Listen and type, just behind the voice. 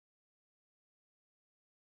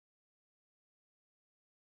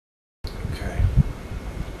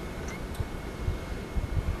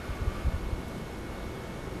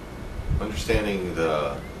understanding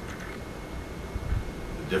the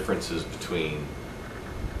differences between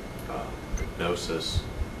hypnosis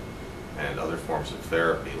and other forms of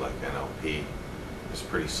therapy like NLP is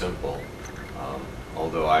pretty simple.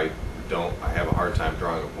 Although I have a hard time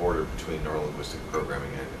drawing a border between neuro-linguistic programming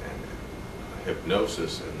and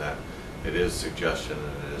hypnosis, in that it is suggestion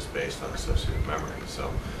and it is based on associative memory. So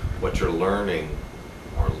what you're learning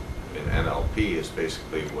in NLP is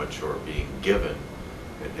basically what you're being given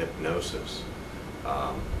in hypnosis.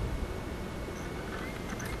 I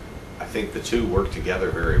think the two work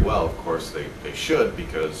together very well. Of course, they should,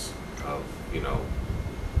 because of,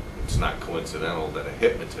 it's not coincidental that a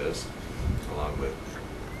hypnotist, along with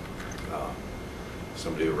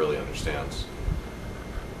somebody who really understands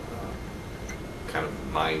kind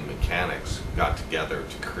of mind mechanics, got together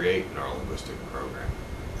to create neuro-linguistic programming.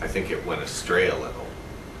 I think it went astray a little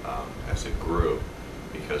as it grew,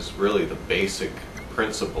 because really the basic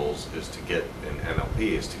principles is to get in NLP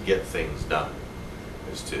is to get things done,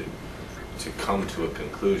 is to come to a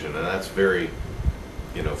conclusion, and that's very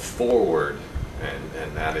forward,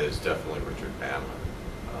 and that is definitely Richard Bandler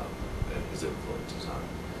and his influences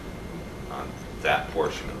on that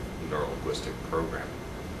portion of neuro-linguistic programming.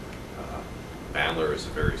 Bandler is a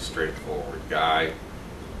very straightforward guy,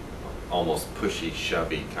 almost pushy,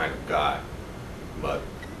 shovey kind of guy, but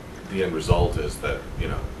the end result is that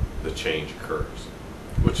the change occurs,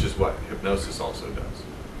 which is what hypnosis also does.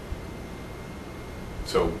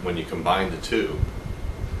 So when you combine the two,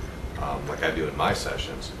 like I do in my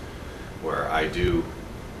sessions, where I do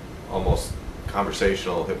almost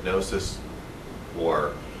conversational hypnosis,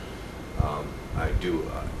 or I do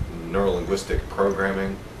neuro-linguistic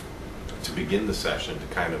programming to begin the session, to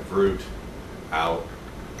kind of root out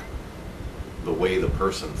the way the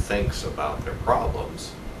person thinks about their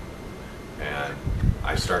problems, and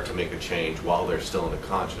I start to make a change while they're still in a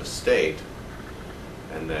conscious state,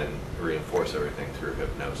 and then reinforce everything through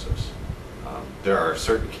hypnosis. There are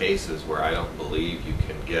certain cases where I don't believe you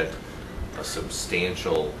can get a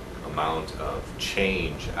substantial amount of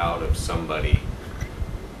change out of somebody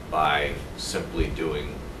by simply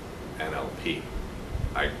doing NLP.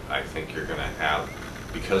 I think you're going to have,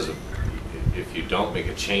 because if you don't make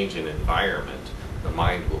a change in environment, the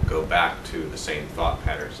mind will go back to the same thought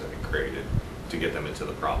patterns that it created to get them into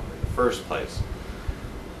the problem in the first place.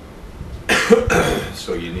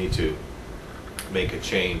 So you need to make a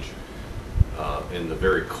change in the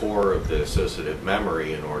very core of the associative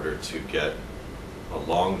memory in order to get a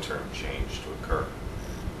long-term change to occur,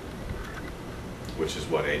 which is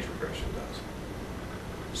what age regression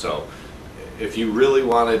does. So if you really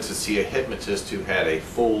wanted to see a hypnotist who had a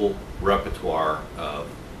full repertoire of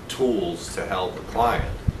tools to help a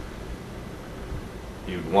client,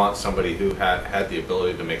 you'd want somebody who had the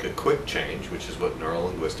ability to make a quick change, which is what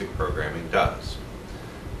neuro-linguistic programming does.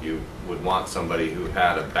 You would want somebody who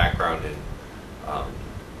had a background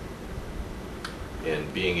in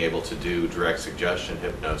being able to do direct suggestion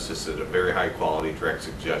hypnosis at a very high quality. Direct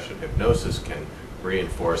suggestion hypnosis can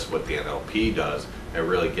reinforce what the NLP does and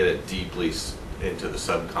really get it deeply into the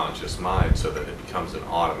subconscious mind so that it becomes an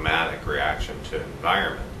automatic reaction to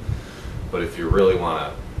environment. But if you really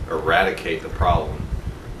want to eradicate the problem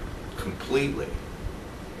completely,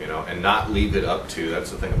 and not leave it up to,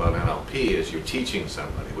 that's the thing about NLP, is you're teaching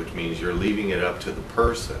somebody, which means you're leaving it up to the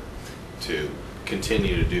person to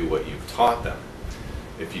continue to do what you've taught them.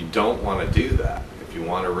 If you don't want to do that, if you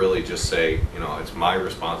want to really just say, it's my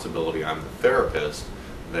responsibility, I'm the therapist,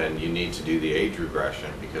 then you need to do the age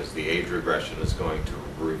regression, because the age regression is going to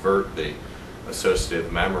revert the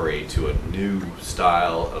associative memory to a new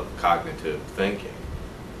style of cognitive thinking,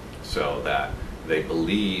 so that they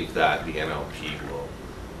believe that the NLP will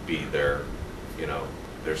be their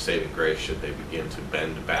saving grace should they begin to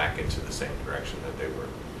bend back into the same direction that they were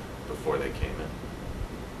before they came in.